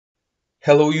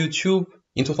Hello YouTube!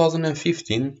 In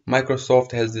 2015,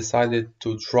 Microsoft has decided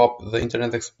to drop the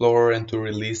Internet Explorer and to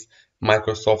release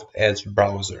Microsoft Edge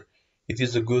browser. It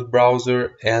is a good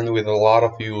browser and with a lot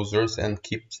of users and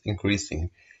keeps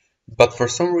increasing. But for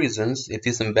some reasons, it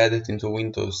is embedded into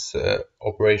Windows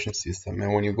operation system,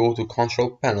 and when you go to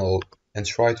Control Panel and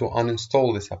try to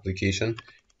uninstall this application,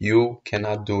 you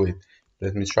cannot do it.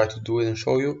 Let me try to do it and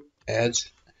show you.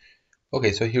 Edge.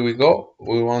 Okay, so here we go.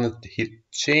 We want to hit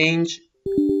Change.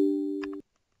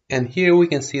 And here we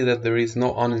can see that there is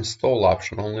no uninstall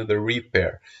option, only the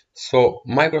repair. So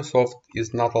Microsoft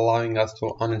is not allowing us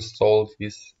to uninstall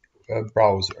this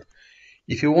browser.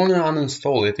 If you want to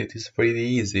uninstall it, it is pretty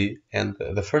easy. And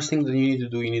the first thing that you need to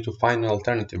do, you need to find an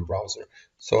alternative browser.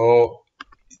 So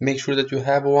make sure that you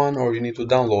have one or you need to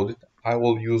download it. I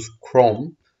will use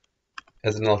Chrome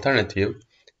as an alternative.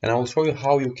 And I will show you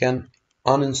how you can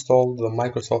uninstall the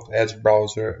Microsoft Edge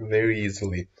browser very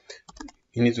easily.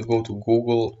 You need to go to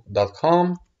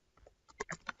google.com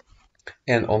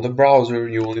and on the browser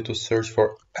you will need to search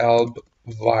for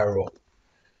albviral.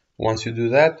 Once you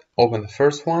do that, open the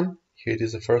first one. Here it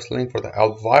is, the first link for the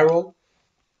albviral.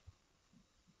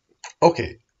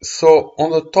 Okay, so on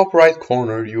the top right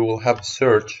corner you will have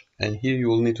search, and here you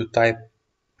will need to type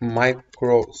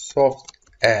Microsoft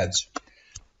Edge.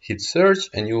 Hit search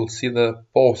and you will see the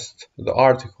post, the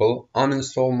article,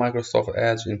 uninstall Microsoft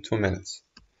Edge in 2 minutes.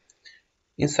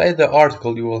 Inside the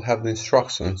article you will have the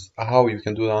instructions how you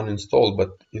can do the uninstall,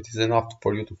 but it is enough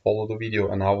for you to follow the video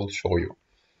and I will show you.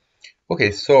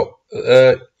 Okay, so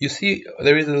you see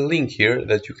there is a link here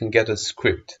that you can get a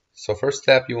script. So first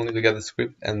step, you will need to get the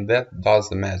script, and that does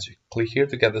the magic. Click here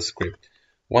to get the script.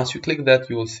 Once you click that,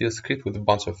 you will see a script with a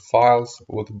bunch of files,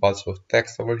 with a bunch of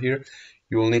text over here.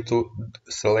 You will need to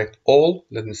select all.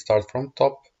 Let me start from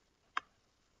top.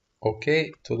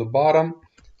 Okay, to the bottom.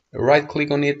 Right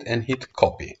click on it and hit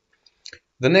copy.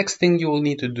 The next thing you will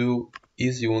need to do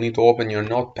is you will need to open your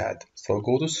Notepad. So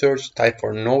go to search, type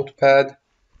for Notepad.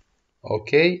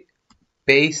 Okay,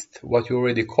 paste what you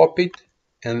already copied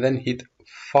and then hit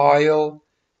File,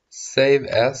 Save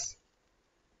As.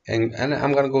 And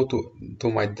I'm gonna go to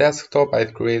my desktop.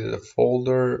 I've created a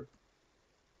folder,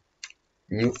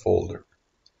 new folder.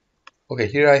 Okay,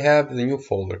 here I have the new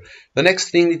folder. The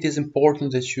next thing, it is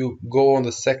important that you go on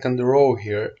the second row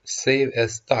here, Save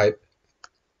As Type,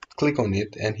 click on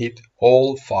it and hit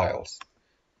All Files.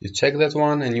 You check that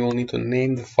one and you will need to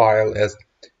name the file as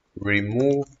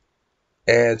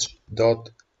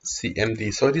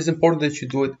removeedge.cmd. So it is important that you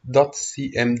do it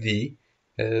 .cmd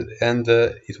and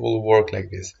it will work like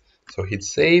this. So hit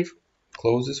save,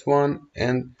 close this one,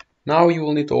 and now you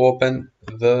will need to open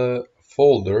the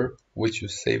folder which you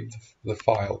saved the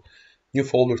file, new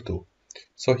folder 2.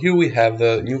 So here we have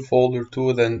the new folder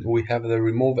 2, then we have the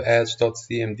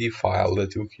removeedge.cmd file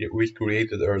that we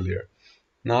created earlier.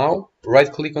 Now right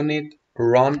click on it,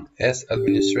 run as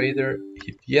administrator,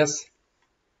 hit yes,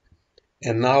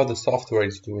 and now the software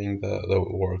is doing the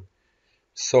work.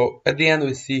 So at the end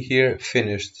we see here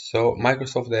finished. So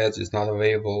Microsoft Edge is not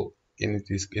available and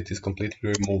it is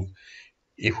completely removed.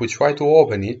 If we try to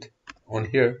open it on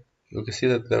here, you can see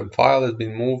that the file has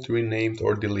been moved, renamed,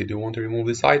 or deleted. You want to remove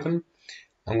this item?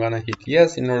 I'm gonna hit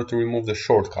yes in order to remove the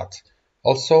shortcuts.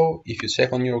 Also, if you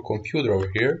check on your computer over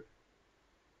here,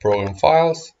 program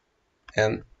files,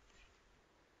 and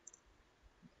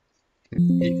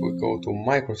if we go to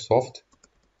Microsoft,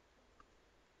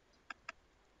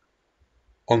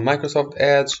 on Microsoft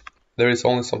Edge, there is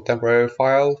only some temporary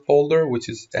file folder which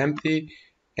is empty.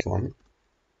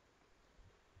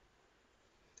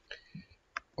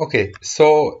 Okay,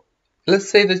 so let's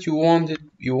say that you want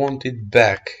it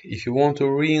back. If you want to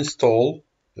reinstall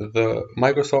the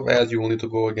Microsoft Edge, you will need to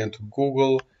go again to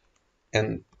Google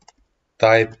and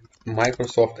type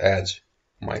Microsoft Edge.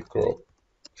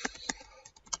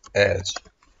 Edge.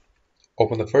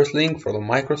 Open the first link for the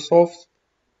Microsoft.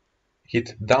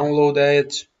 Hit download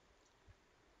Edge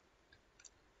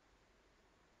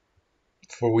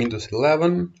for Windows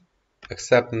 11.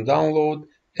 Accept and download,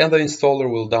 and the installer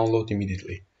will download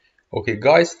immediately. Okay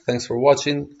guys, thanks for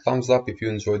watching. Thumbs up if you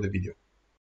enjoyed the video.